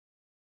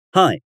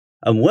Hi,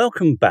 and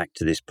welcome back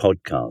to this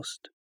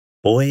podcast,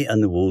 Boy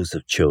and the Wolves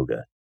of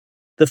Chylgar,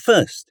 the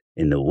first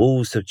in the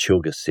Wolves of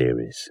Chylgar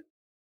series.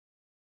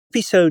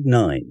 Episode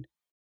 9,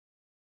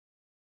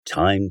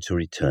 Time to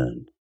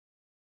Return.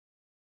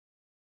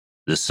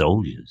 The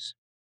soldiers.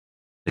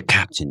 The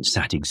captain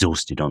sat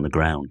exhausted on the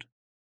ground.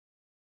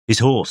 His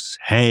horse,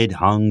 head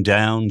hung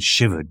down,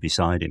 shivered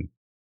beside him.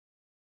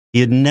 He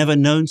had never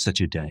known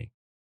such a day.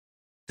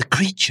 The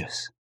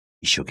creatures!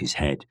 He shook his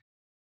head.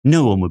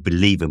 No one would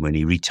believe him when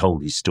he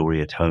retold his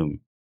story at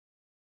home.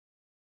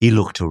 He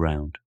looked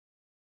around.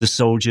 The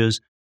soldiers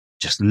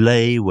just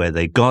lay where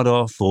they got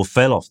off or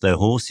fell off their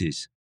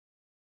horses.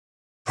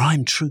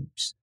 Prime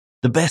troops,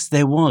 the best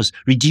there was,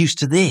 reduced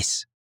to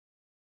this.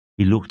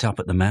 He looked up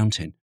at the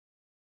mountain.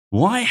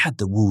 Why had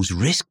the wolves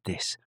risked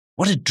this?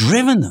 What had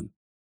driven them?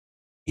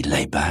 He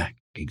lay back,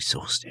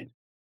 exhausted.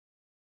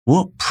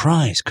 What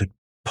prize could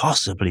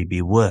possibly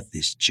be worth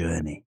this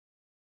journey?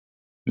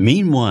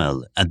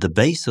 Meanwhile, at the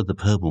base of the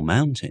Purple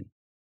Mountain,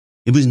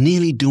 it was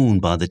nearly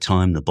dawn by the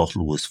time the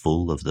bottle was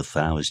full of the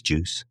flower's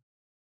juice.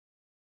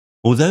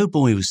 Although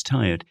Boy was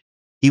tired,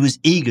 he was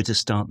eager to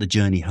start the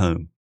journey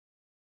home.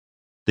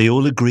 They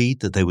all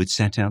agreed that they would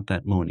set out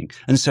that morning,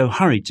 and so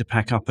hurried to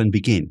pack up and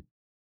begin.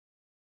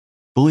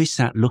 Boy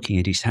sat looking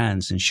at his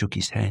hands and shook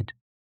his head.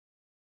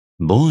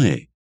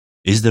 "Boy,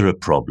 is there a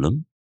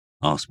problem?"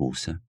 asked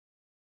Wolsa.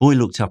 Boy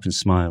looked up and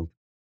smiled.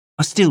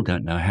 "I still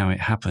don't know how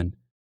it happened.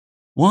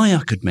 Why I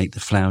could make the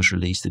flowers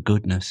release the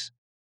goodness."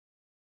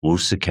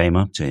 Wolsa came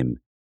up to him,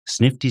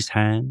 sniffed his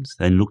hands,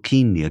 then looked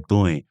keenly at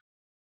Boy,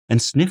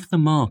 and sniffed the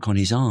mark on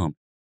his arm,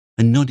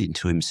 and nodded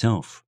to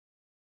himself.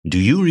 "Do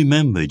you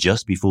remember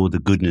just before the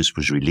goodness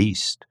was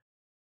released?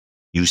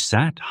 You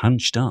sat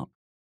hunched up,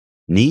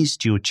 knees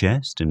to your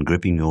chest and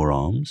gripping your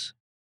arms?"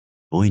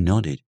 Boy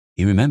nodded.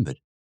 He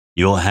remembered.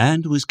 "Your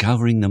hand was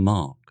covering the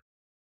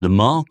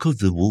mark of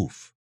the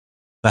wolf.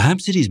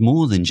 Perhaps it is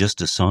more than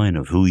just a sign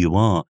of who you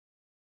are,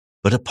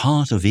 but a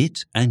part of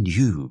it and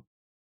you."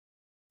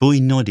 Boy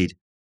nodded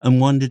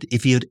and wondered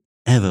if he would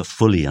ever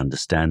fully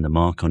understand the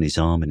mark on his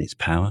arm and its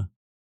power.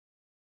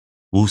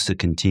 Wolsa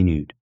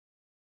continued,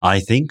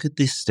 "I think at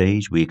this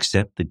stage we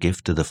accept the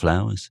gift of the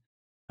flowers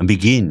and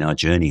begin our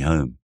journey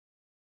home."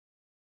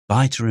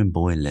 Biter and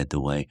Boy led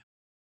the way.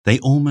 They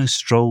almost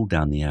strolled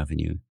down the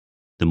avenue,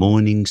 the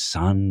morning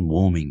sun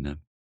warming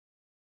them.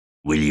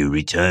 "Will you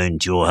return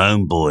to your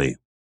home, Boy,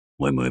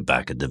 when we're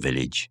back at the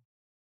village?"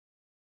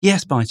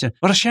 "Yes, Biter,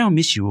 but I shall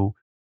miss you all.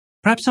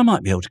 Perhaps I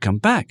might be able to come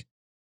back.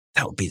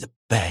 That would be the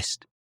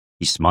best."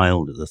 He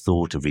smiled at the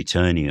thought of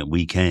returning at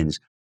weekends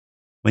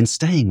when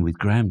staying with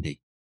Grandy.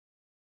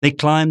 They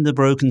climbed the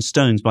broken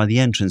stones by the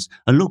entrance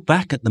and looked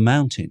back at the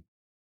mountain.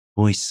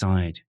 Boy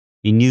sighed.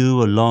 He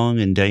knew a long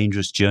and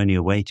dangerous journey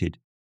awaited.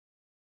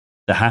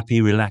 The happy,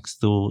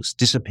 relaxed thoughts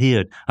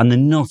disappeared and the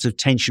knot of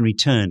tension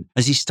returned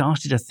as he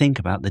started to think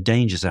about the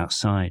dangers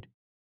outside.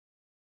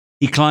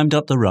 He climbed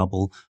up the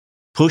rubble,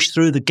 pushed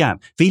through the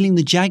gap, feeling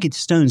the jagged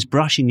stones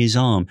brushing his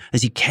arm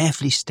as he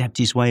carefully stepped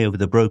his way over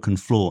the broken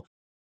floor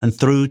and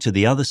through to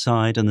the other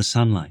side and the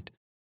sunlight.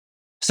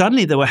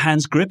 Suddenly there were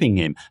hands gripping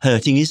him,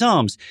 hurting his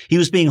arms. He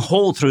was being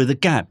hauled through the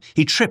gap.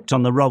 He tripped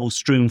on the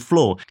rubble-strewn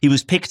floor. He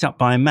was picked up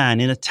by a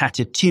man in a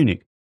tattered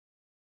tunic.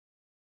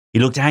 He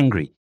looked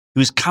angry. He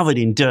was covered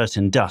in dirt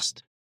and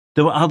dust.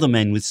 There were other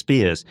men with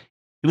spears.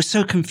 It was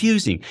so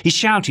confusing. He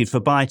shouted for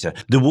Biter.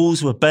 The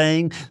wolves were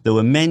baying, there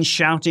were men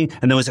shouting,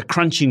 and there was a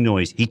crunching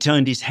noise. He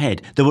turned his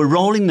head. They were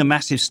rolling the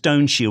massive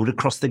stone shield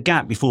across the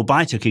gap before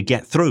Biter could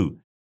get through.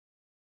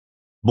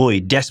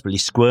 Boy desperately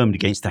squirmed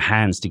against the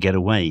hands to get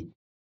away.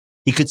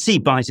 He could see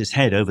Biter's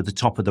head over the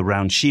top of the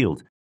round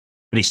shield,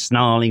 but his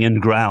snarling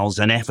and growls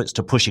and efforts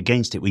to push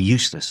against it were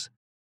useless.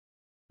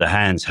 The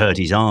hands hurt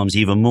his arms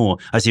even more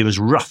as he was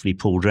roughly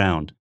pulled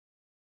round.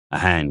 A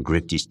hand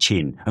gripped his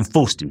chin and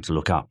forced him to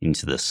look up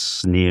into the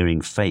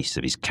sneering face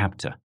of his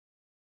captor.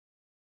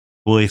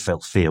 Boy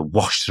felt fear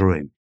wash through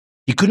him.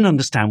 He couldn't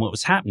understand what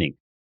was happening.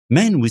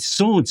 Men with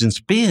swords and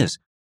spears.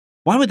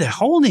 Why were they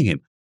holding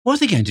him? What were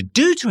they going to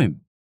do to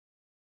him?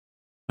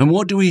 "And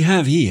what do we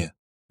have here?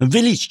 A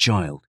village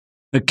child.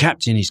 The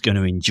captain is going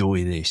to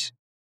enjoy this.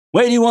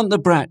 Where do you want the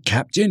brat,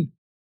 Captain?"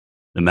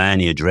 The man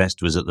he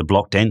addressed was at the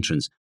blocked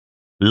entrance,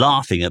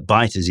 laughing at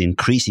Biter's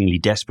increasingly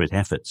desperate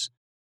efforts.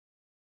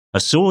 A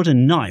sword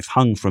and knife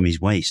hung from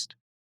his waist.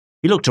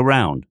 He looked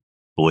around.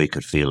 Boy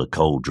could feel a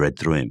cold dread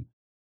through him.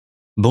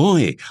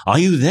 "Boy, are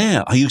you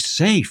there? Are you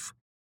safe?"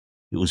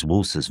 It was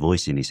Wolsa's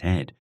voice in his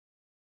head.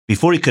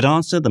 Before he could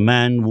answer, the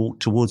man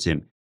walked towards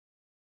him.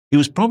 He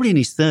was probably in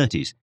his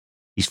 30s,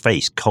 his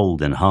face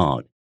cold and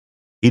hard.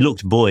 He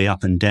looked Boy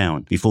up and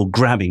down before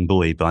grabbing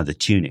Boy by the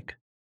tunic.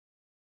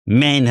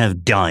 "Men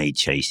have died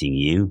chasing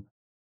you.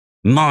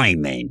 My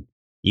men.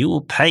 You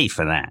will pay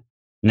for that.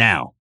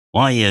 Now,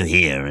 why are you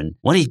here, and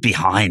what is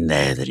behind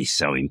there that is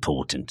so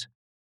important?"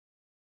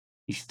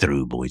 He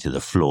threw Boy to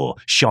the floor.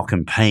 Shock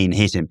and pain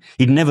hit him.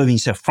 He'd never been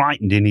so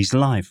frightened in his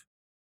life.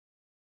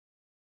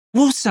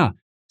 "Wolsa,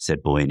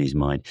 said Boy in his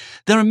mind.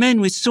 "There are men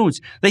with swords.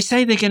 They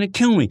say they're going to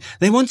kill me.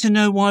 They want to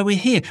know why we're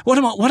here. What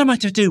am I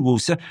to do,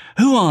 Wolser?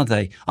 Who are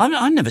they?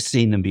 I've never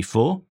seen them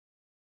before."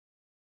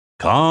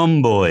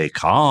 "Calm, boy,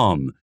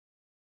 calm.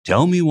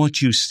 Tell me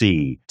what you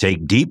see.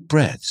 Take deep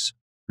breaths.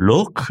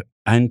 Look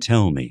and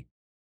tell me."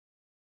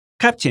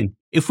 "Captain,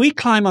 if we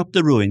climb up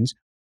the ruins,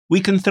 we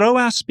can throw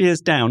our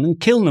spears down and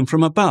kill them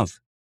from above."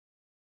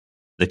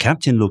 The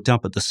captain looked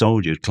up at the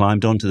soldier who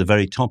climbed onto the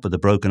very top of the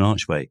broken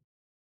archway.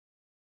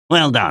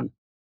 "Well done.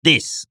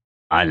 This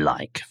I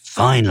like.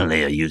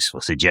 Finally a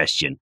useful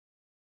suggestion.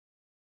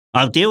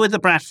 I'll deal with the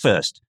brat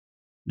first.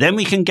 Then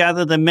we can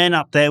gather the men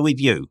up there with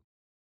you.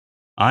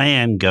 I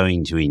am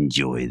going to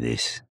enjoy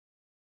this."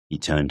 He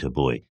turned to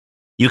Boy.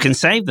 "You can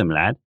save them,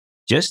 lad.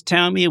 Just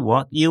tell me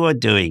what you are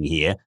doing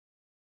here,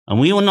 and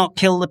we will not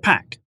kill the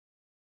pack.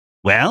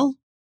 Well,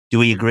 do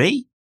we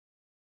agree?"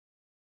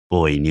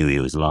 Boy knew he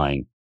was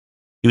lying.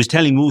 He was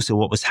telling Wolser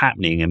what was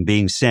happening and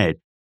being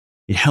said.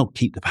 It helped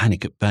keep the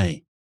panic at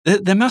bay.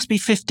 There must be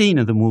 15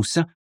 of them,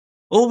 Wolser,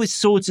 all with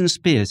swords and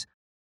spears.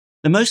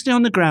 They're mostly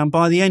on the ground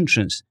by the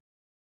entrance.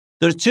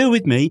 There are 2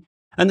 with me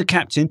and the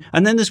captain,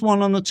 and then there's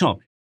one on the top.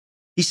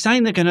 He's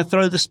saying they're going to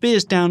throw the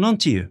spears down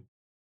onto you."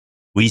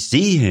 "We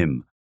see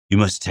him. You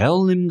must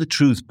tell him the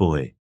truth,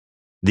 Boy.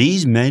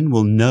 These men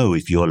will know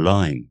if you're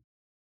lying.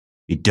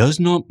 It does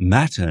not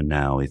matter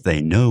now if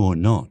they know or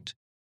not."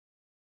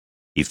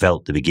 He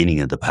felt the beginning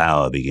of the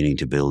power beginning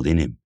to build in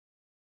him.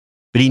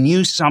 But he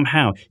knew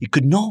somehow it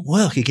could not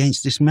work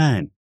against this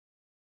man.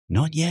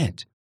 Not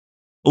yet.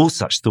 All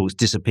such thoughts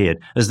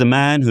disappeared as the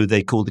man who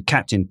they called the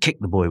captain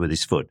kicked the boy with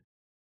his foot.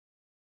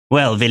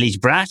 "Well, village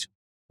brat,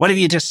 what have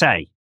you to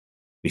say?"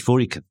 Before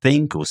he could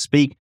think or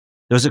speak,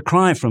 there was a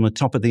cry from the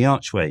top of the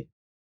archway.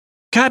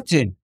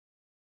 "Captain!"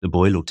 The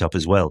boy looked up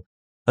as well.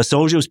 A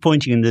soldier was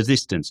pointing in the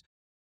distance.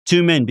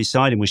 2 men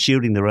beside him were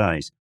shielding their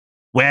eyes.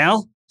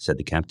 "Well," said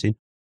the captain,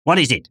 "what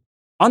is it?"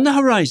 "On the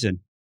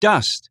horizon,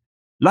 dust.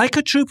 Like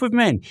a troop of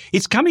men.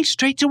 It's coming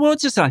straight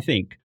towards us, I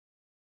think.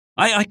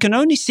 I can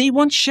only see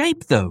one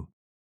shape, though."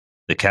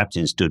 The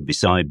captain stood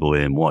beside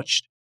Boy and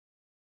watched.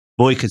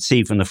 Boy could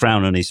see from the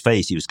frown on his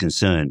face he was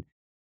concerned.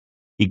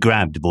 He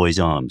grabbed Boy's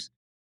arms.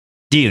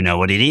 "Do you know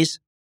what it is?"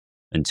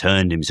 and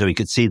turned him so he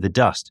could see the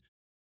dust.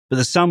 But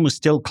the sun was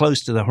still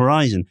close to the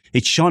horizon.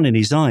 It shone in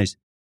his eyes.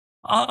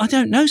 I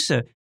don't know,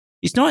 sir.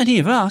 It's not any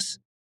of us.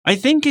 I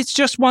think it's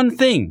just one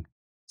thing,"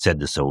 said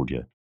the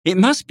soldier. "It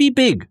must be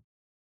big."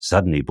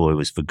 Suddenly Boy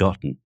was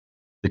forgotten.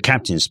 The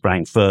captain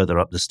sprang further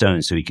up the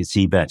stone so he could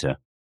see better.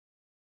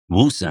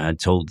 Wolser had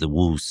told the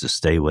wolves to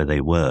stay where they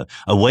were,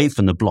 away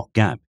from the block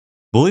gap.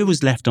 Boy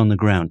was left on the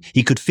ground.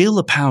 He could feel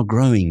the power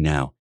growing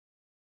now.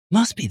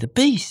 "Must be the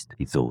beast,"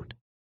 he thought.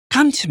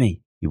 "Come to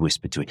me," he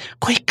whispered to it.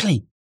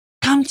 "Quickly,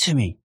 come to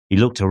me." He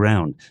looked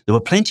around. There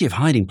were plenty of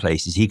hiding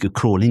places he could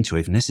crawl into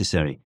if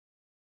necessary.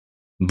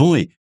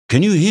 "Boy,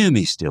 can you hear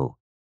me still?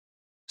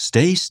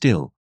 Stay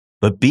still,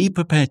 but be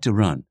prepared to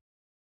run.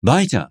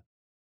 Biter,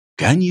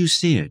 can you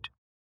see it?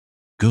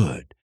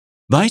 Good.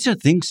 Biter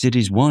thinks it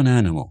is one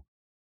animal."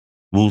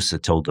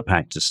 Wolser told the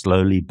pack to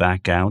slowly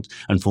back out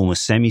and form a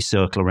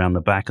semicircle around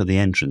the back of the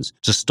entrance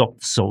to stop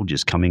the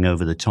soldiers coming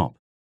over the top.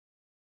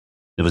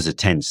 There was a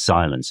tense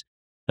silence.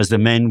 As the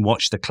men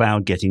watched the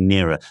cloud getting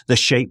nearer, the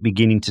shape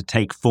beginning to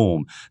take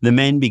form, the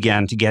men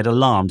began to get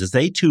alarmed as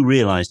they too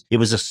realized it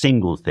was a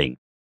single thing.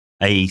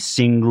 A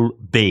single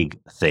big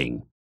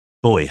thing.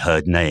 Boy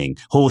heard neighing.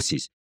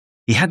 Horses.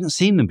 He hadn't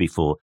seen them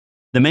before.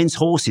 The men's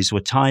horses were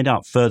tied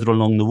up further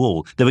along the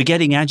wall. They were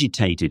getting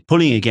agitated,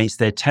 pulling against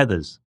their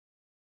tethers.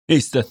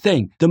 "It's the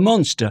thing, the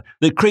monster,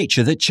 the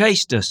creature that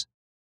chased us,"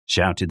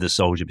 shouted the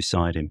soldier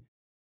beside him.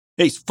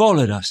 "It's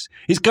followed us.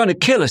 It's going to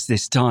kill us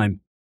this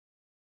time."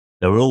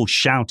 They were all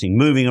shouting,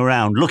 moving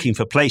around, looking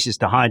for places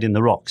to hide in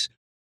the rocks.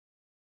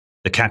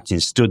 The captain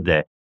stood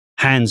there,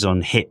 hands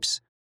on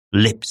hips,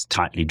 lips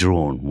tightly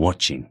drawn,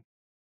 watching.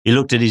 He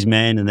looked at his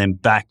men and then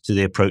back to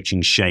the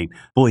approaching shape.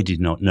 Boy did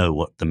not know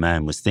what the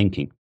man was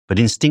thinking, but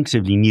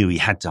instinctively knew he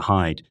had to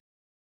hide.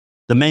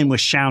 The men were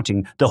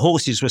shouting, the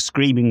horses were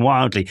screaming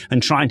wildly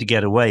and trying to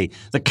get away.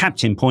 The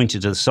captain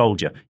pointed to the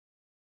soldier.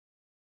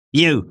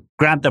 "You,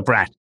 grab the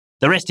brat.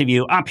 The rest of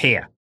you, up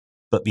here."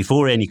 But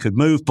before any could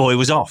move, Boy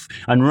was off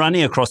and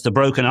running across the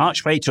broken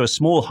archway to a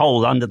small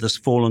hole under the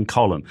fallen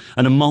column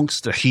and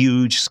amongst the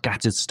huge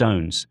scattered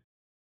stones.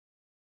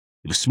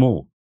 It was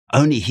small.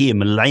 Only he and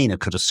Milena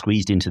could have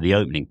squeezed into the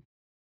opening.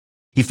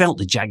 He felt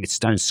the jagged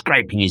stones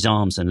scraping his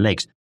arms and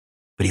legs,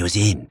 but he was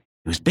in.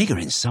 It was bigger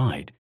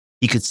inside.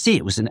 He could see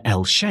it was an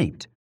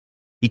L-shaped.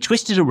 He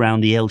twisted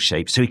around the L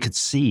shape so he could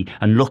see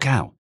and look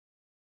out,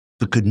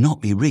 but could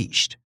not be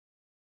reached.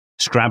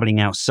 Scrabbling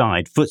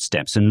outside,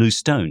 footsteps and loose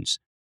stones.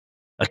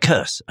 A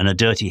curse and a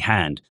dirty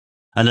hand,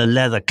 and a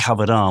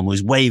leather-covered arm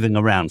was waving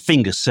around,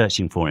 fingers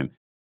searching for him.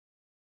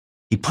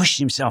 He pushed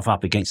himself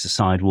up against the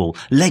side wall,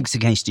 legs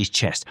against his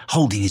chest,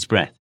 holding his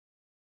breath.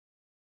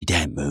 He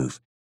daren't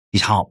move.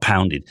 His heart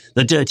pounded.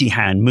 The dirty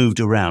hand moved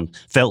around,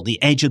 felt the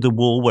edge of the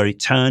wall where it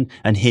turned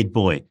and hid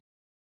Boy.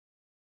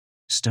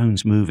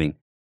 Stones moving.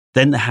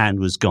 Then the hand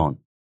was gone.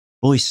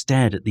 Boy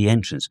stared at the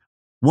entrance,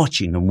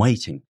 watching and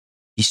waiting.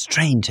 He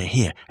strained to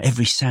hear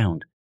every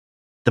sound.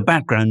 The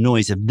background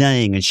noise of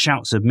neighing and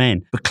shouts of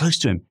men, but close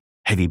to him,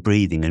 heavy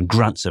breathing and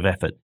grunts of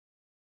effort.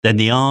 Then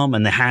the arm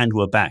and the hand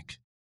were back.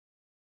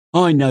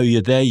 I know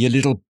you're there, you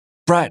little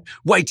brat.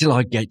 Wait till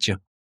I get you.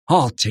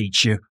 I'll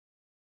teach you.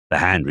 The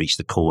hand reached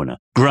the corner,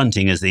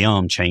 grunting as the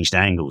arm changed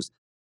angles.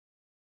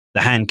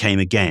 The hand came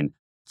again,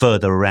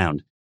 further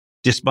around.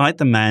 Despite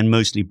the man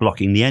mostly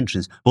blocking the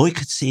entrance, Boy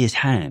could see his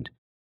hand.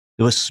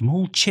 There were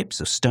small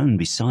chips of stone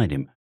beside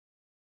him.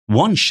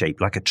 One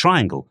shaped like a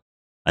triangle,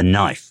 a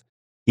knife.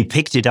 He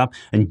picked it up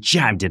and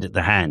jabbed it at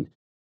the hand.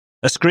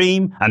 A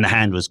scream, and the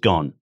hand was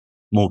gone.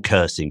 More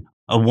cursing,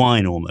 a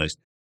whine almost.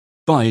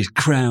 By his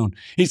crown,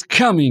 it's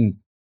coming,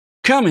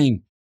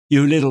 coming,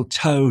 you little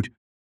toad.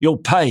 You'll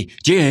pay,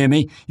 do you hear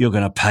me? You're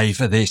going to pay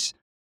for this.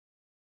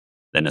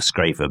 Then a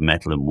scrape of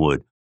metal and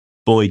wood.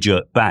 Boy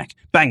jerked back,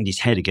 banged his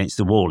head against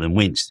the wall and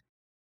winced.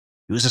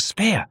 It was a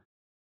spear.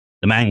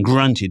 The man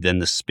grunted, then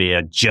the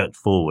spear jerked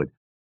forward.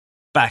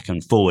 Back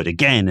and forward,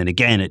 again and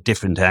again at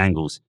different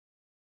angles.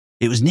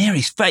 It was near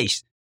his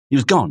face. It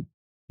was gone.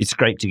 It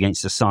scraped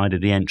against the side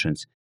of the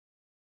entrance.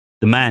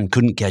 The man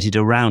couldn't get it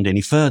around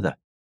any further.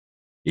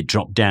 It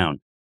dropped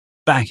down,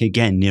 back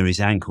again near his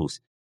ankles.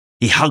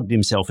 He hugged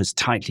himself as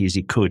tightly as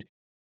he could.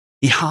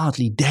 He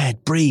hardly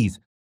dared breathe.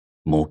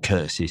 More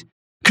curses.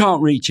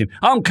 Can't reach him.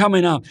 I'm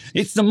coming up.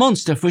 It's the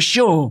monster for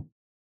sure.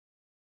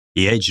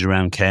 He edged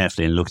around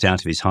carefully and looked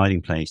out of his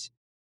hiding place.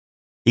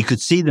 He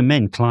could see the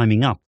men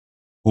climbing up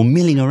or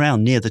milling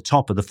around near the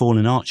top of the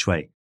fallen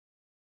archway.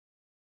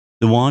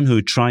 The one who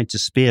had tried to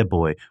spear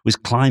Boy was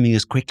climbing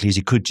as quickly as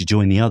he could to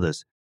join the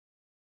others.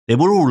 They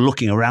were all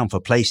looking around for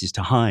places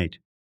to hide.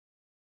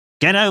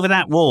 "Get over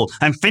that wall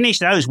and finish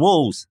those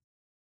walls!"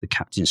 the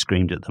captain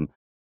screamed at them.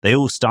 They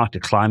all started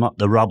to climb up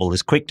the rubble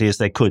as quickly as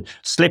they could,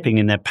 slipping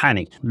in their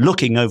panic,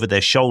 looking over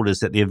their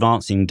shoulders at the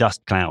advancing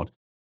dust cloud.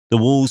 The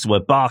walls were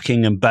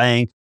barking and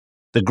baying.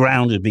 The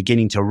ground was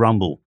beginning to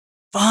rumble.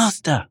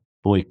 "Faster!"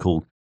 Boy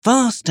called.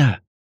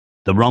 "Faster!"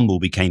 The rumble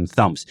became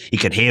thumps. He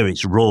could hear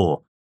its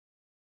roar.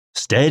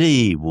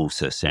 "Steady,"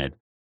 Wolser said.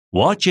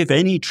 "Watch if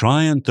any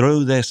try and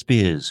throw their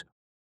spears.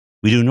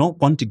 We do not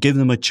want to give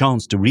them a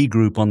chance to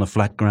regroup on the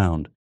flat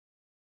ground.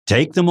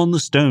 Take them on the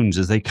stones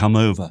as they come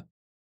over."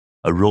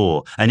 A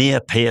roar, an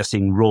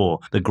ear-piercing roar.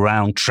 The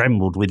ground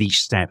trembled with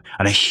each step,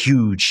 and a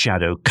huge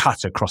shadow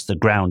cut across the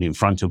ground in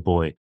front of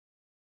Boy.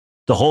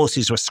 The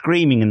horses were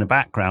screaming in the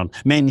background.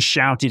 Men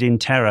shouted in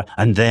terror,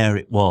 and there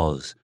it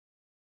was.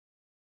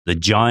 The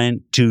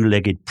giant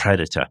two-legged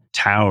predator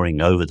towering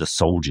over the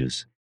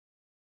soldiers.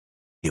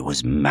 It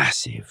was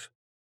massive.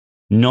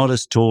 Not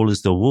as tall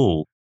as the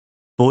wall.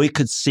 Boy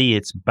could see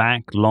its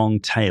back, long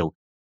tail,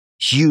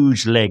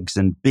 huge legs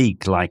and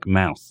beak-like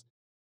mouth.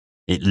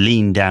 It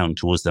leaned down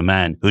towards the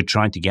man who had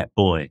tried to get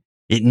Boy.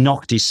 It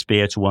knocked his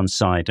spear to one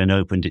side and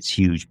opened its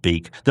huge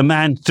beak. The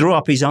man threw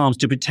up his arms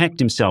to protect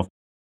himself.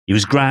 He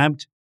was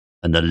grabbed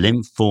and the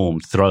limp form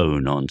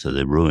thrown onto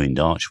the ruined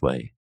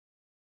archway.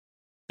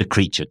 The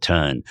creature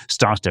turned,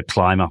 started to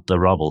climb up the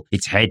rubble.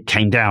 Its head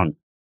came down.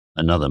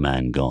 Another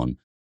man gone.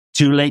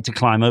 Too late to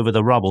climb over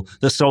the rubble,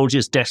 the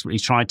soldiers desperately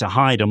tried to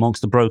hide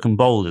amongst the broken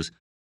boulders.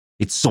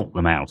 It sought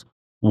them out,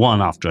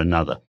 one after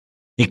another.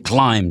 It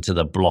climbed to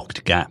the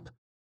blocked gap.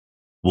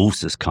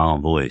 Wolser's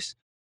calm voice.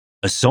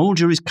 "A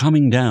soldier is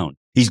coming down.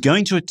 He's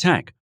going to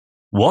attack.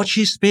 Watch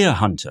his spear,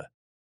 hunter."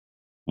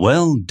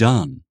 "Well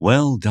done,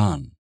 well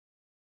done."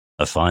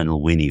 A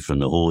final whinny from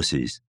the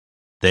horses.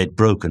 They had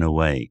broken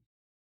away.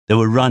 They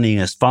were running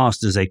as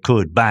fast as they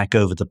could back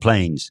over the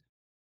plains.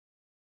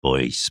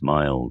 Boy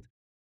smiled.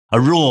 A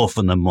roar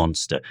from the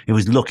monster. It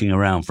was looking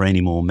around for any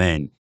more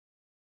men.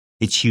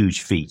 Its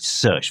huge feet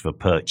searched for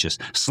purchase,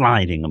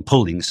 sliding and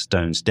pulling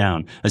stones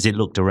down as it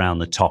looked around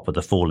the top of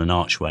the fallen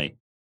archway.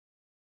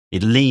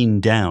 It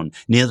leaned down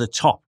near the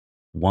top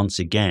once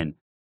again,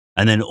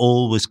 and then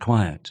all was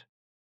quiet.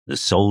 The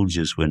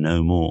soldiers were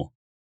no more.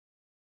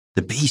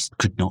 The beast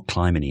could not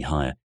climb any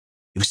higher.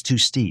 It was too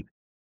steep.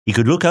 He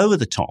could look over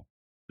the top,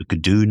 but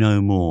could do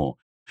no more.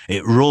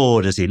 It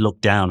roared as he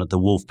looked down at the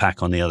wolf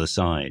pack on the other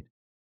side.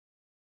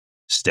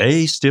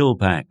 "Stay still,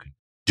 pack.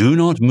 Do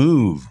not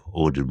move,"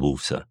 ordered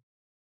Wolfser.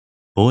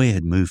 Boy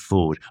had moved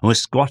forward and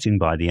was squatting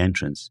by the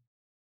entrance.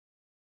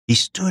 He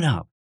stood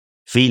up,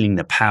 feeling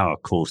the power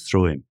course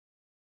through him.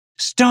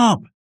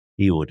 "Stop!"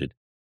 he ordered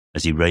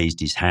as he raised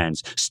his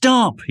hands.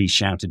 "Stop!" he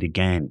shouted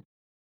again.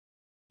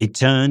 It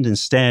turned and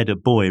stared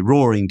at Boy,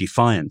 roaring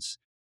defiance.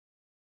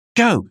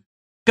 Go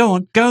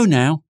on, go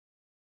now."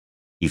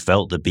 He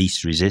felt the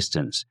beast's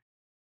resistance.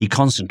 He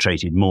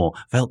concentrated more,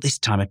 felt this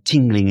time a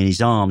tingling in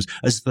his arms,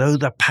 as though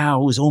the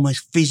power was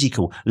almost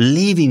physical,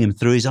 leaving him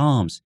through his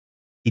arms.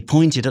 He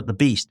pointed at the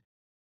beast.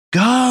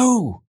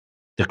 "Go!"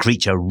 The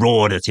creature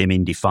roared at him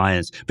in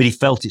defiance, but he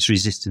felt its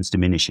resistance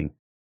diminishing.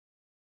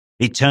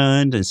 It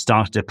turned and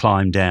started to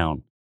climb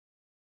down.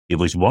 It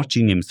was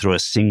watching him through a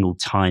single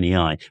tiny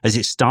eye as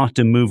it started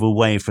to move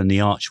away from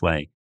the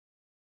archway.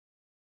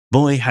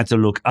 Boy had to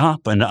look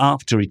up and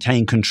up to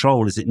retain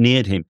control as it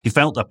neared him. He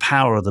felt the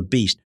power of the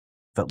beast,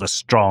 felt the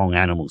strong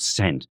animal's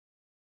scent.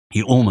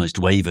 He almost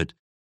wavered.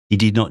 He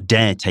did not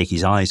dare take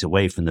his eyes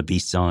away from the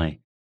beast's eye.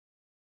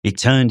 It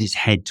turned its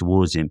head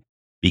towards him,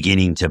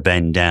 beginning to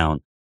bend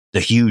down, the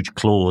huge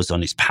claws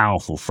on its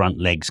powerful front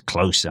legs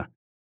closer.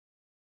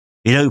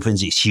 It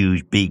opens its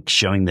huge beak,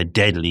 showing the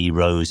deadly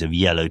rows of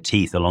yellow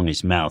teeth along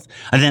its mouth,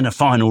 and then a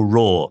final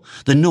roar.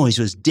 The noise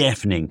was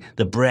deafening.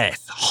 The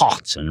breath,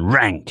 hot and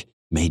rank,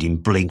 made him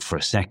blink for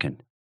a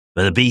second.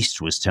 But the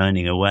beast was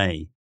turning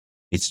away.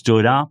 It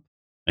stood up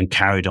and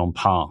carried on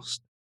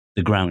past.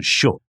 The ground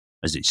shook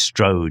as it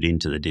strode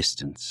into the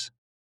distance.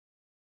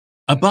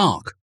 A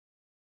bark!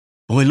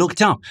 Boy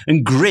looked up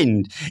and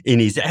grinned. In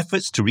his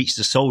efforts to reach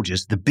the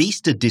soldiers, the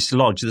beast had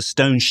dislodged the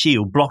stone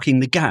shield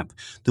blocking the gap.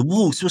 The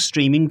wolves were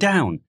streaming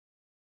down.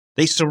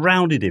 They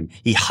surrounded him.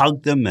 He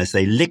hugged them as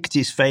they licked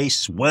his face,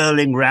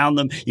 swirling round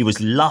them. He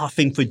was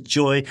laughing for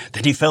joy.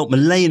 Then he felt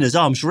Melena's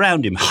arms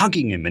round him,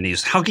 hugging him, and he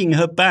was hugging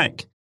her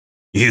back.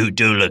 "You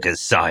do look a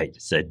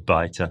sight," said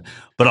Biter,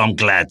 "but I'm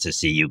glad to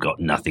see you got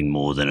nothing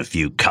more than a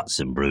few cuts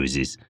and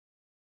bruises."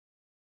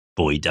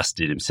 Boy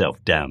dusted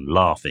himself down,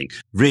 laughing,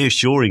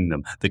 reassuring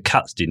them the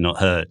cuts did not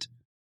hurt.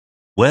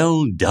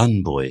 "Well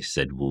done, boy,"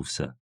 said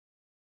Wolfser.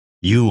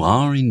 "You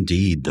are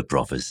indeed the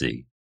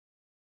prophecy."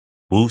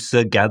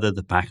 Wolfser gathered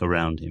the pack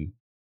around him.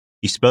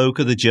 He spoke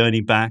of the journey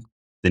back,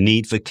 the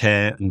need for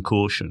care and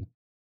caution.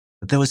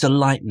 But there was a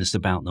lightness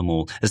about them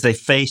all as they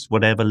faced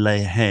whatever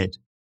lay ahead.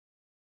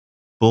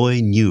 Boy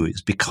knew it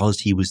was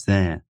because he was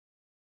there.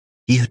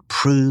 He had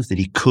proved that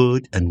he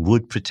could and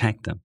would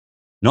protect them,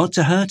 not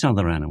to hurt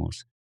other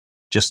animals,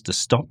 just to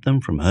stop them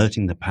from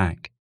hurting the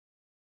pack,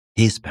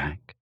 his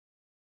pack.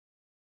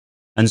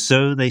 And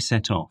so they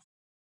set off.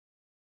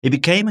 It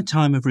became a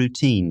time of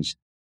routines,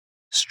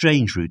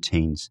 strange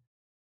routines.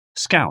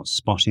 Scouts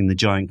spotting the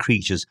giant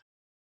creatures,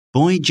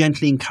 Boy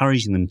gently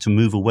encouraging them to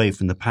move away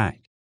from the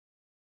pack.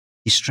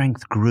 His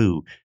strength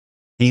grew,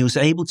 and he was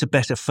able to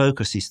better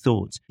focus his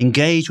thoughts,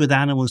 engage with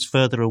animals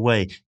further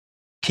away,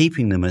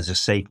 keeping them at a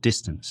safe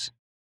distance.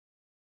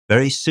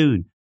 Very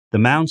soon, the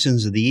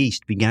mountains of the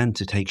east began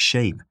to take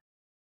shape,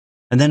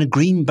 and then a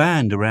green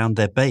band around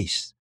their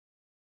base,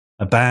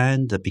 a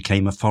band that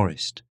became a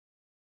forest,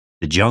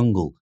 the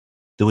jungle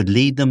that would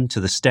lead them to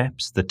the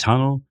steppes, the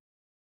tunnel,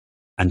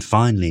 and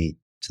finally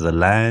to the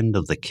land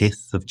of the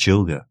kith of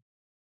Chylgar.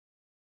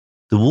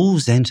 The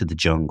wolves entered the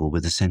jungle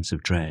with a sense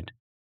of dread.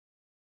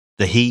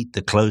 The heat,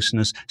 the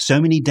closeness,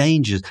 so many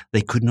dangers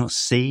they could not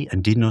see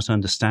and did not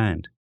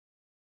understand.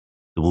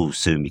 The wolves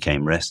soon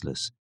became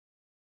restless.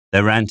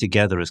 They ran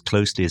together as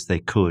closely as they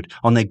could,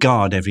 on their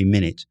guard every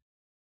minute.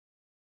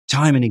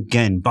 Time and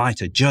again,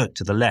 Biter jerked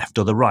to the left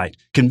or the right,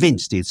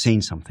 convinced he had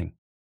seen something.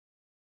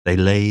 They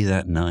lay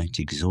that night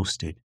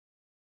exhausted.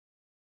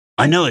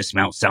 "I know I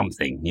smelt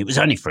something. It was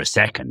only for a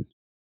second.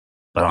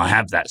 But I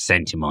have that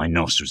scent in my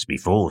nostrils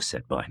before,"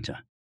 said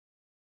Biter.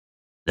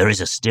 "There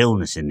is a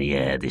stillness in the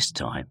air this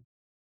time.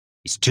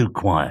 It's too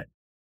quiet.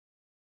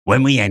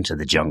 When we entered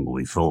the jungle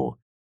before,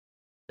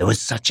 there was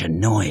such a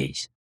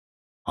noise.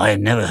 I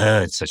had never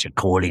heard such a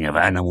calling of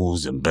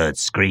animals and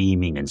birds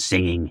screaming and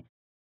singing.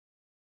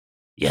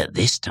 Yet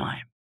this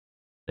time,"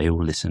 they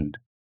all listened.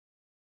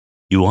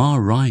 "You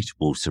are right,"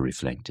 Wolfser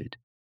reflected.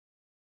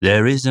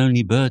 "There is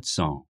only bird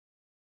song.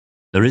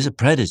 There is a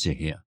predator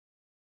here,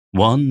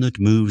 one that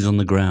moves on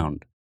the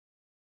ground,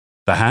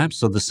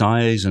 perhaps of the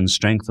size and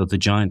strength of the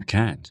giant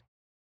cat,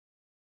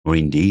 or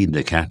indeed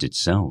the cat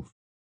itself."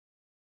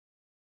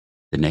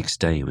 The next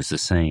day was the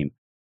same.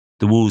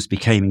 The wolves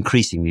became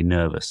increasingly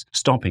nervous,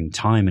 stopping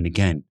time and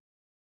again.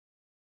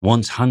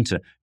 Once Hunter,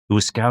 who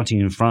was scouting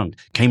in front,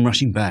 came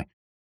rushing back.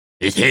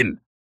 "It's him,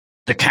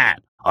 the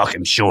cat,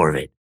 I'm sure of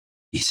it,"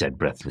 he said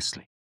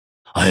breathlessly.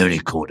 "I only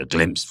caught a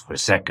glimpse for a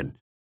second,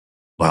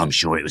 but I'm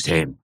sure it was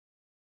him."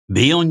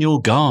 "Be on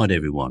your guard,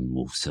 everyone,"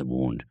 Wolfser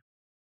warned.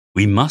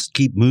 "We must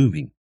keep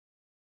moving."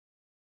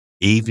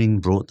 Evening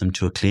brought them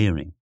to a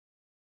clearing,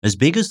 as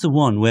big as the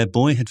one where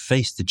Boy had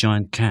faced the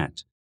giant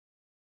cat.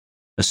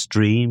 A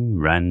stream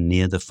ran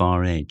near the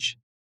far edge.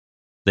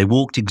 They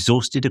walked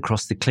exhausted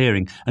across the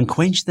clearing and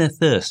quenched their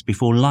thirst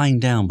before lying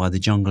down by the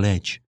jungle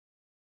edge.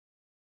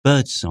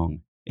 Bird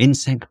song,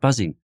 insect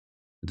buzzing,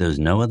 but there was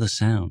no other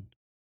sound.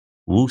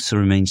 Wolfser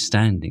remained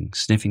standing,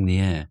 sniffing the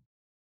air.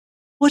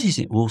 "What is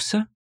it,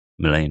 Wolfser?"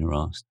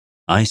 Melena asked.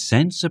 "I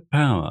sense a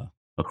power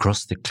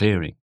across the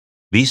clearing.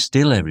 Be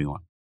still,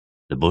 everyone."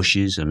 The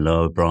bushes and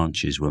lower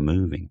branches were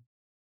moving.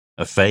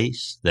 A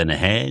face, then a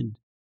head,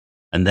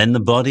 and then the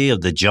body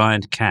of the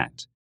giant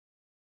cat.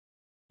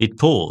 It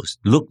paused,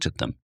 looked at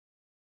them,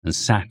 and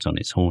sat on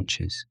its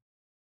haunches.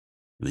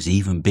 It was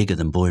even bigger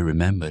than Boy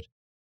remembered,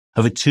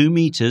 over 2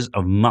 meters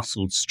of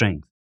muscled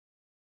strength,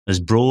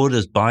 as broad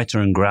as Biter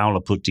and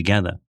Growler put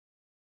together.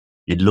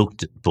 It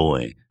looked at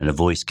Boy, and a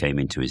voice came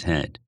into his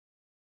head.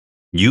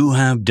 "You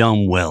have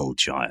done well,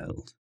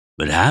 child,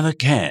 but have a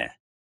care.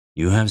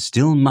 You have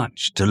still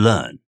much to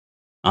learn.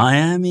 I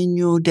am in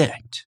your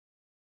debt.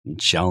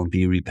 It shall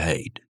be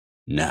repaid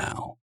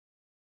now.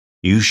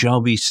 You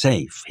shall be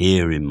safe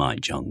here in my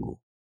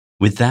jungle."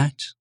 With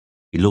that,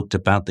 He looked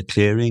about the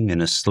clearing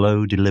in a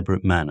slow,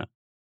 deliberate manner,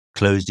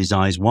 closed his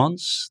eyes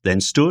once, then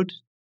stood,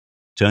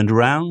 turned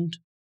around,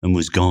 and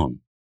was gone.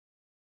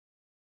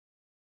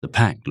 The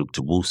pack looked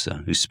to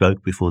Wulsa, who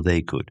spoke before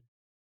they could.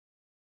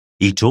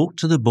 He talked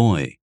to the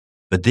boy,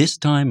 but this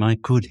time I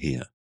could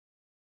hear.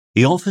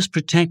 He offers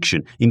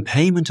protection in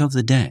payment of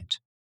the debt.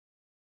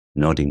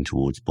 Nodding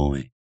towards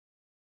boy.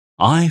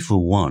 I,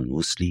 for one,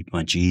 will sleep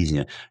much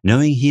easier,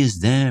 knowing he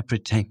is there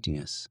protecting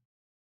us.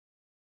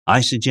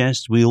 I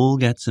suggest we all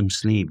get some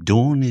sleep.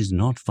 Dawn is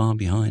not far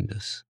behind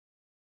us.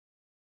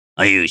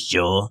 Are you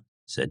sure?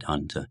 Said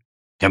Hunter.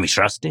 Can we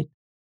trust it?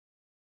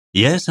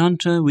 Yes,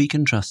 Hunter, we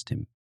can trust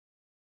him.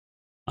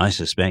 I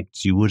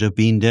suspect you would have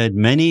been dead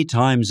many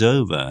times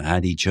over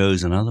had he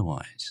chosen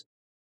otherwise.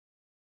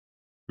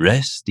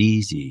 Rest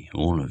easy,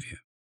 all of you.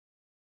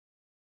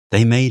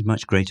 They made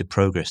much greater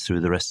progress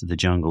through the rest of the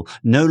jungle,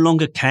 no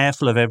longer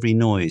careful of every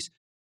noise.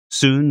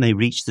 Soon they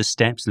reached the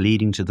steps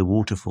leading to the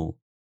waterfall.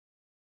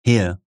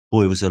 Here,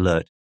 Boy was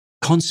alert,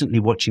 constantly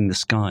watching the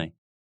sky.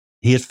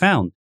 He had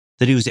found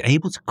that he was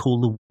able to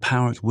call the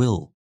power at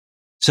will,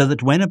 so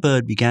that when a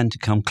bird began to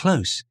come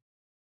close,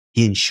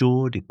 he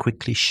ensured it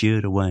quickly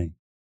sheared away.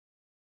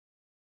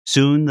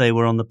 Soon they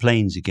were on the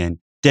plains again,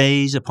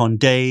 days upon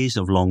days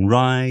of long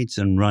rides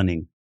and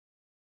running.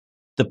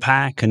 The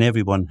pack and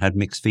everyone had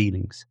mixed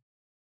feelings.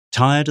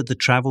 Tired of the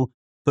travel,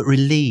 but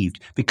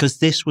relieved because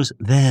this was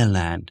their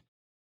land,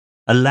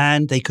 a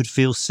land they could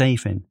feel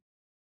safe in.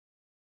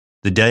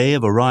 The day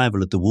of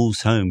arrival at the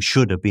wolves' home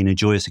should have been a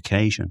joyous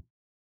occasion.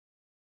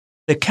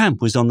 Their camp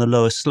was on the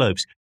lower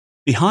slopes,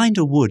 behind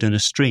a wood and a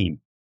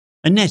stream,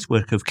 a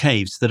network of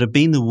caves that had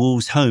been the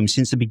wolves' home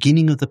since the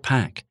beginning of the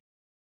pack.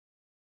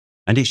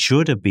 And it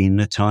should have been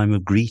a time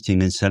of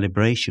greeting and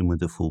celebration with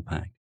the full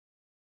pack.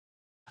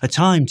 A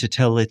time to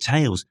tell their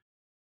tales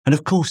and,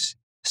 of course,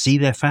 see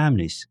their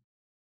families.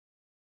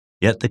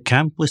 Yet the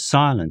camp was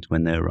silent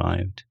when they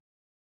arrived.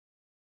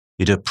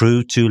 It had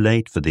proved too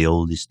late for the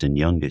oldest and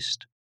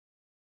youngest.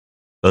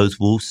 Both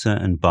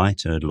Wulsa and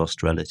Biter had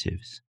lost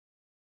relatives.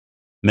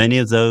 Many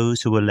of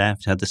those who were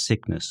left had the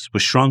sickness, were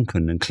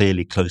shrunken and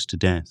clearly close to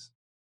death.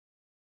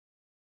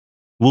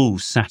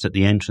 Wolves sat at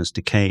the entrance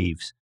to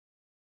caves,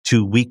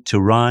 too weak to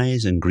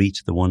rise and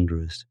greet the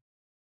wanderers.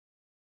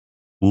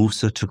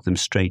 Wulsa took them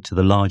straight to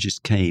the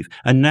largest cave,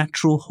 a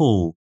natural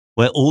hall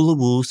where all the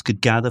wolves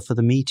could gather for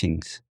the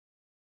meetings,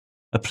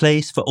 a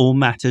place for all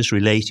matters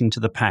relating to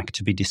the pack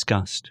to be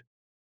discussed.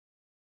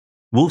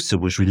 Wulsa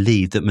was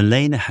relieved that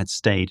Milena had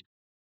stayed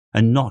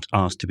and not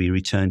asked to be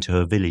returned to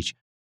her village,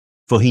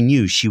 for he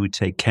knew she would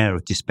take care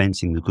of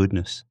dispensing the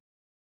goodness.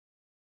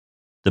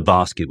 The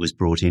basket was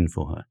brought in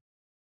for her,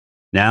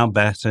 now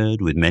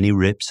battered with many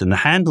rips and the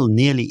handle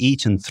nearly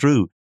eaten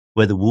through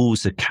where the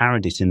wolves had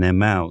carried it in their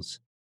mouths.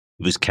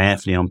 It was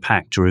carefully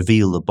unpacked to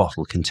reveal the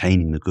bottle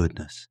containing the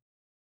goodness.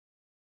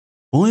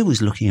 Boy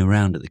was looking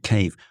around at the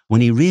cave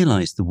when he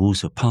realized the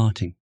wolves were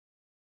parting.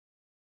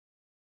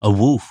 A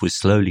wolf was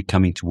slowly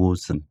coming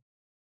towards them,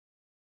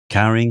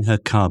 carrying her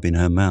cub in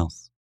her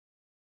mouth.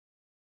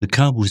 The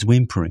cub was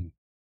whimpering.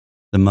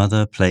 The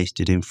mother placed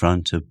it in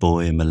front of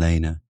Boy and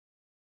Milena.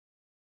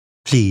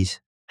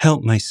 Please,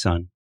 help my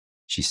son,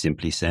 she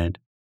simply said.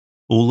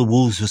 All the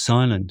wolves were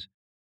silent.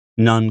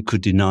 None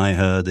could deny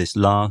her this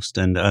last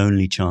and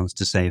only chance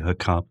to save her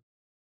cub.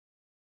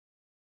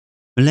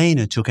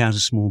 Milena took out a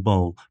small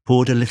bowl,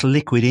 poured a little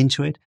liquid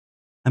into it,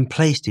 and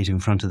placed it in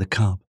front of the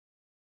cub.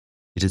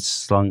 It had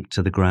slunk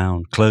to the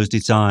ground, closed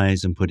its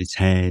eyes, and put its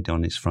head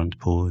on its front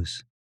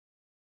paws.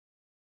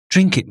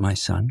 Drink it, my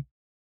son.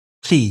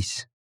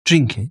 Please,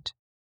 drink it,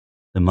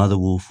 the mother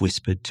wolf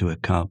whispered to her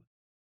cub.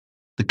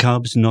 The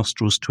cub's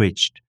nostrils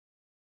twitched.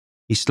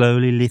 He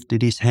slowly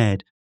lifted his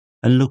head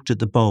and looked at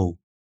the bowl.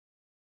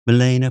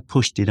 Milena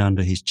pushed it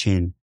under his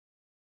chin,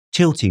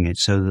 tilting it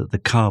so that the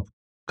cub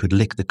could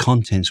lick the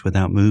contents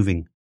without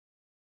moving.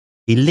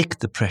 He licked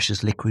the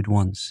precious liquid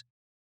once,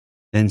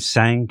 then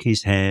sank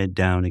his head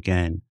down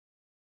again.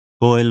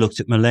 Boy looked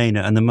at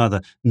Milena and the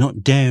mother,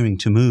 not daring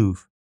to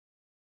move.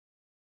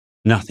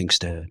 Nothing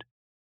stirred.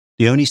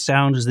 The only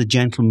sound was the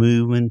gentle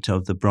movement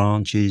of the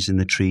branches in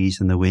the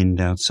trees and the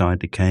wind outside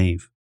the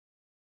cave.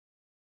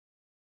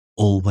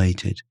 All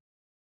waited.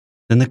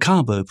 Then the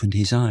cub opened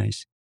his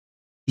eyes.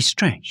 He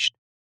stretched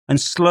and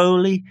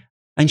slowly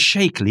and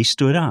shakily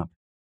stood up.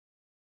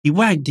 He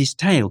wagged his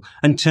tail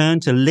and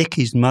turned to lick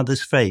his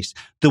mother's face.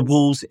 The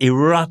wolves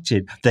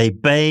erupted. They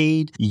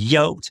bayed,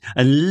 yelped,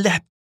 and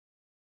leapt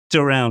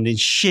around in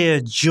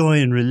sheer joy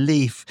and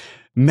relief.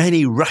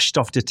 Many rushed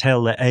off to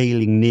tell their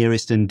ailing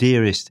nearest and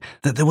dearest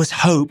that there was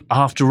hope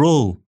after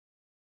all.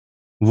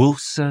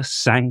 Wulsa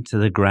sank to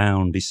the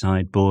ground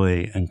beside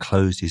Boy and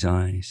closed his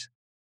eyes.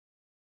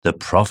 The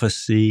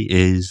prophecy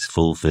is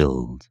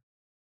fulfilled,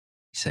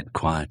 he said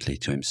quietly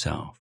to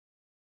himself.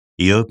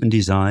 He opened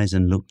his eyes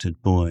and looked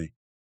at Boy.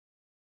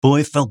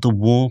 Boy felt the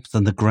warmth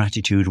and the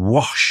gratitude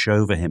wash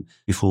over him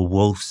before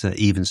Wulsa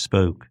even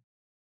spoke.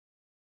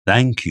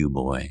 Thank you,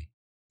 Boy,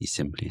 he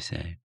simply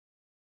said.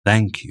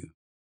 Thank you.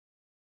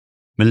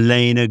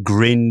 Milena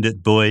grinned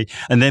at Boy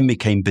and then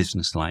became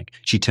businesslike.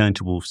 She turned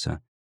to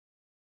Wolfser.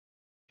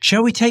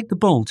 Shall we take the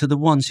bowl to the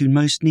ones who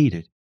most need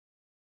it?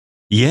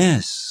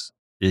 Yes,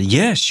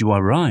 you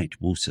are right,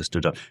 Wolfser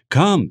stood up.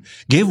 Come,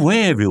 give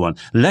way, everyone.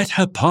 Let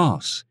her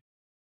pass.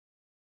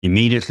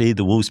 Immediately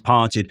the wolves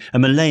parted,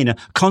 and Milena,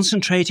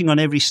 concentrating on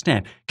every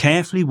step,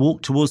 carefully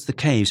walked towards the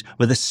caves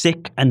where the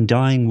sick and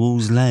dying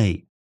wolves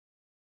lay.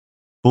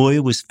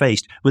 Boy was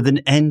faced with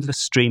an endless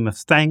stream of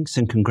thanks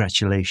and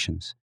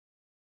congratulations.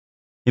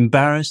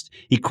 Embarrassed,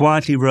 he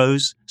quietly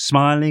rose,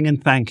 smiling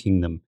and thanking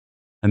them,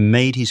 and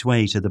made his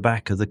way to the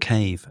back of the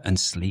cave and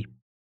sleep.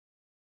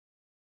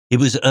 It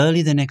was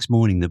early the next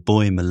morning that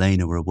Boy and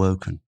Milena were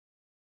awoken.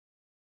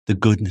 The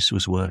goodness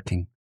was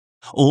working.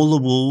 All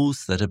the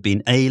wolves that had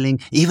been ailing,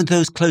 even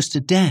those close to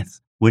death,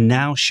 were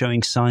now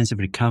showing signs of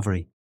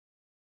recovery.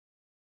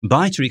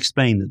 Biter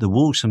explained that the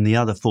wolves from the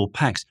other 4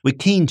 packs were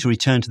keen to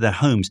return to their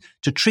homes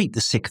to treat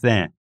the sick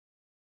there.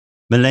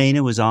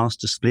 Milena was asked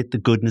to split the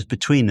goodness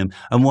between them,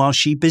 and while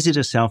she busied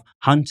herself,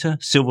 Hunter,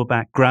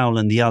 Silverback, Growl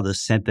and the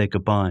others said their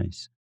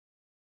goodbyes.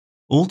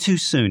 All too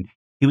soon,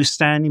 he was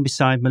standing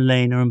beside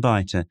Milena and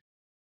Biter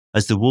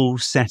as the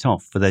wolves set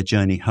off for their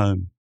journey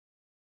home.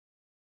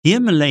 He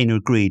and Milena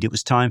agreed it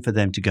was time for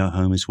them to go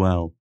home as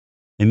well.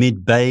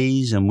 Amid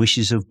bays and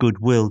wishes of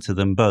goodwill to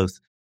them both,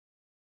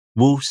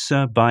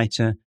 Wolfser,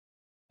 Biter,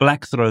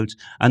 Blackthroat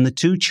and the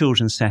 2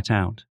 children set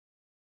out.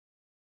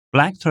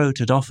 Blackthroat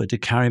had offered to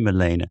carry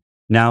Milena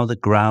now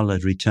that Growl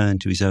had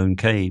returned to his own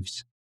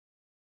caves.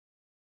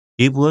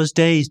 It was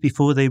days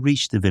before they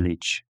reached the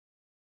village.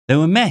 They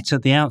were met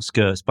at the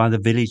outskirts by the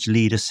village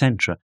leader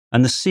Centra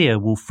and the seer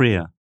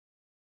Wulfria.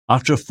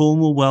 After a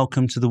formal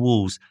welcome to the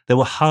wolves, there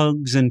were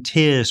hugs and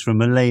tears from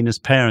Milena's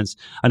parents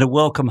and a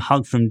welcome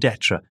hug from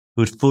Detra,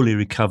 who had fully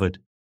recovered.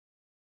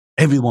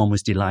 Everyone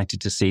was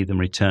delighted to see them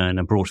return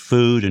and brought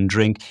food and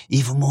drink,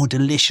 even more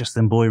delicious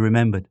than Boy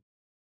remembered.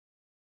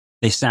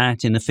 They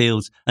sat in the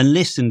fields and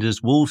listened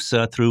as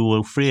Wolfser, through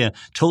Wulfria,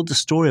 told the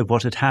story of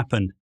what had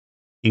happened.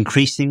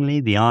 Increasingly,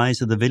 the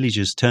eyes of the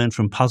villagers turned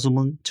from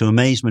puzzlement to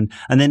amazement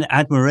and then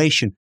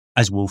admiration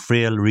as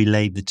Wulfria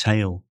relayed the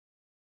tale.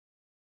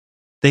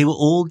 They were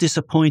all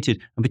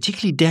disappointed, and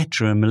particularly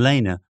Detra and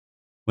Milena,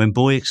 when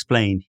Boy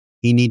explained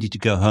he needed to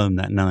go home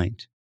that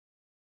night.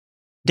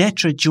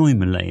 Detra joined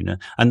Milena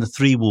and the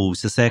 3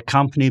 wolves as they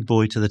accompanied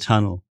Boy to the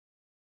tunnel.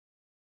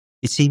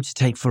 It seemed to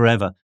take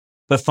forever,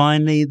 but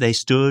finally they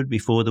stood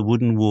before the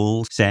wooden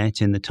wall set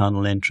in the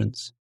tunnel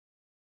entrance.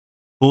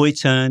 Boy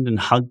turned and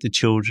hugged the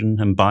children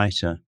and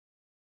Biter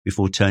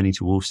before turning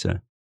to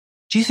Wolfser.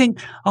 Do you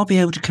think I'll be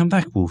able to come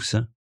back,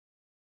 Wolfser?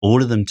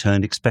 All of them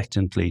turned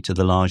expectantly to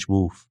the large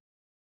wolf.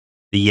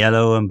 The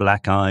yellow and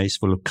black eyes,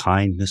 full of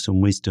kindness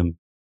and wisdom,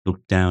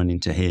 looked down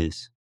into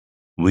his.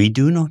 We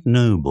do not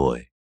know,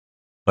 Boy,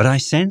 but I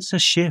sense a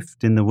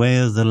shift in the way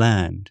of the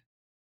land.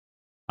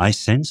 I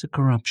sense a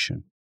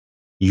corruption.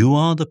 You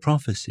are the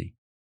prophecy.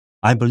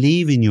 I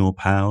believe in your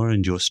power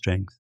and your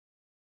strength.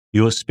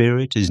 Your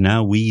spirit is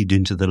now weaved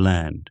into the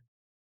land.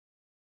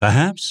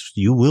 Perhaps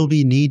you will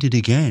be needed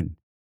again.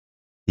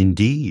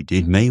 Indeed,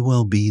 it may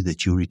well be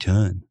that you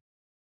return.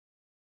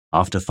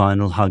 After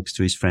final hugs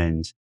to his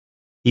friends,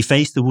 he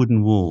faced the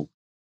wooden wall.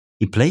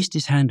 He placed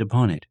his hand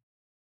upon it.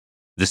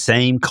 The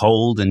same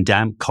cold and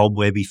damp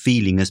cobwebby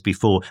feeling as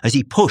before as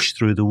he pushed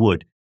through the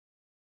wood.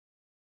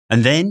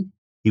 And then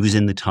he was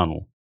in the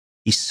tunnel.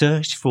 He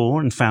searched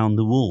for and found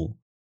the wall.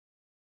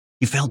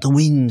 He felt the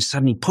wind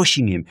suddenly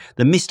pushing him,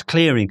 the mist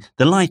clearing,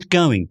 the light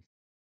going.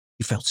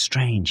 He felt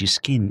strange, his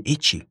skin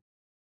itchy.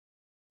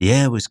 The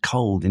air was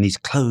cold and his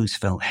clothes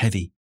felt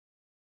heavy.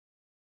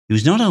 He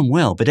was not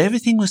unwell, but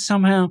everything was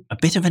somehow a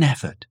bit of an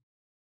effort.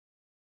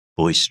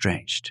 Boy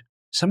stretched.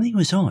 Something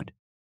was odd.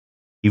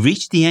 He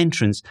reached the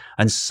entrance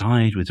and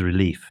sighed with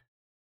relief.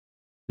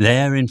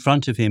 There in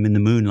front of him in the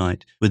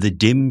moonlight were the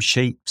dim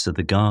shapes of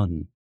the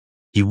garden.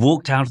 He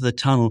walked out of the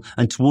tunnel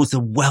and towards the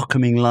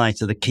welcoming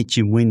light of the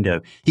kitchen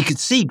window. He could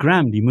see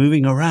Granby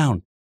moving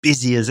around,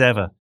 busy as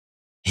ever.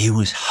 He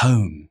was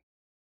home.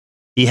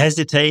 He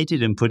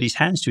hesitated and put his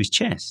hands to his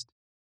chest.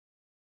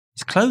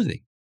 His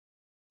clothing,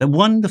 the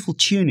wonderful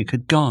tunic,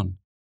 had gone.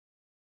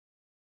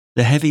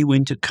 The heavy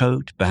winter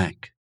coat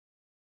back.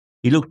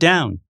 He looked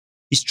down,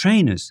 his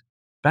trainers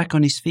back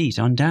on his feet,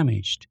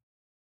 undamaged.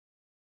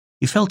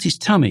 He felt his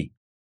tummy.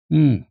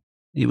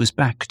 It was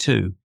back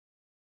too.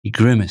 He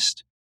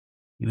grimaced.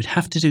 He would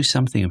have to do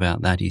something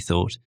about that, he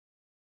thought,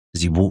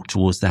 as he walked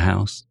towards the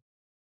house.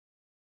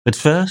 But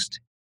first,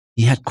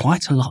 he had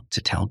quite a lot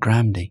to tell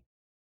Granby.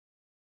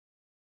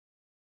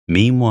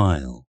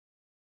 Meanwhile,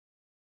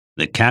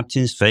 the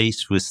captain's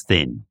face was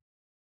thin,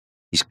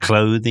 his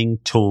clothing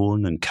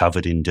torn and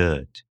covered in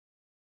dirt.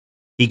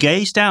 He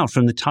gazed out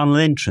from the tunnel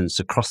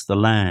entrance across the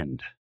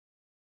land.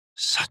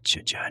 Such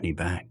a journey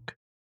back.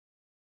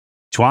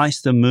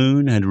 Twice the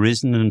moon had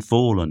risen and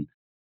fallen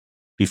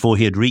before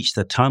he had reached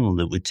the tunnel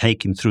that would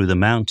take him through the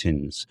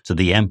mountains to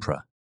the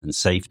Emperor and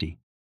safety.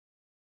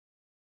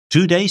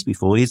 2 days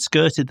before, he had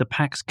skirted the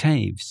Pack's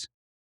caves.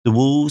 The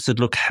wolves had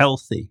looked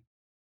healthy.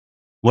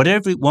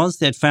 Whatever it was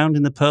they had found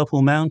in the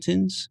Purple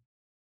Mountains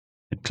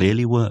had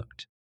clearly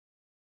worked.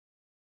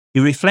 He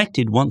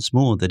reflected once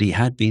more that he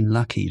had been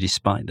lucky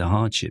despite the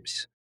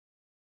hardships.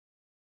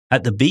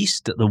 Had the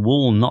beast at the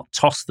wall not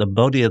tossed the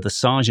body of the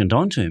sergeant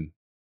onto him,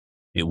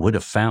 it would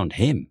have found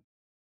him.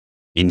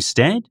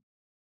 Instead,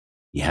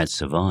 he had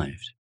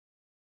survived.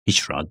 He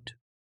shrugged.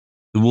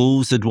 The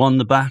wolves had won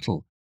the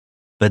battle,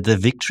 but the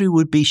victory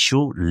would be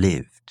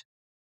short-lived.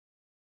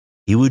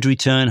 He would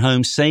return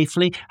home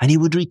safely, and he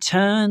would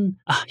return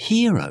a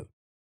hero.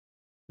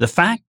 The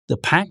fact the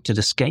pact had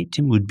escaped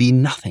him would be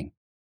nothing,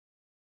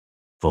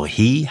 for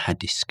he had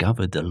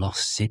discovered the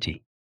lost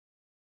city.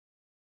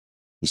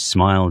 He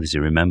smiled as he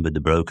remembered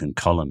the broken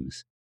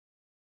columns.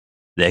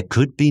 There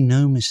could be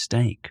no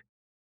mistake.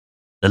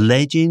 The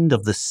legend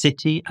of the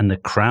city and the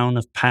crown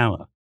of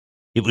power.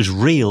 It was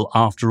real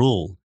after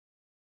all.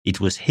 It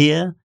was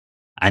here,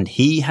 and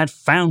he had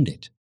found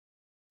it.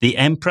 The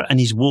emperor and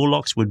his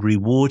warlocks would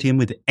reward him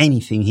with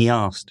anything he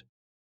asked.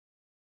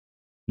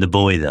 The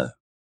boy, though,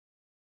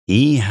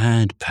 he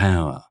had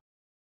power.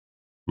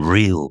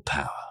 Real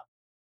power.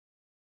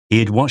 He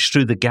had watched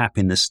through the gap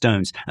in the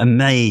stones,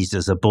 amazed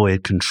as the boy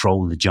had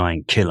controlled the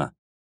giant killer.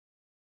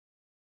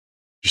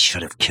 He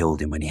should have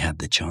killed him when he had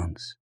the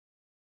chance.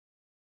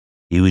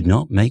 He would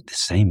not make the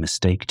same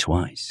mistake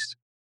twice.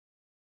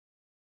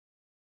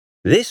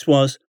 This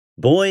was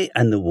Boy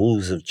and the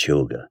Wolves of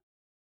Chylgar,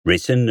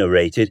 written,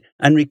 narrated,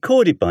 and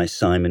recorded by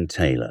Simon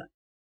Taylor.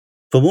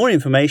 For more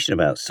information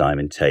about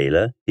Simon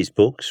Taylor, his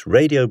books,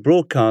 radio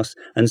broadcasts,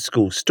 and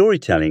school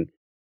storytelling,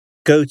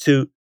 go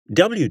to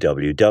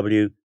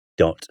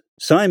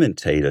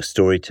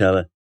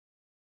www.simontaylorstoryteller.com.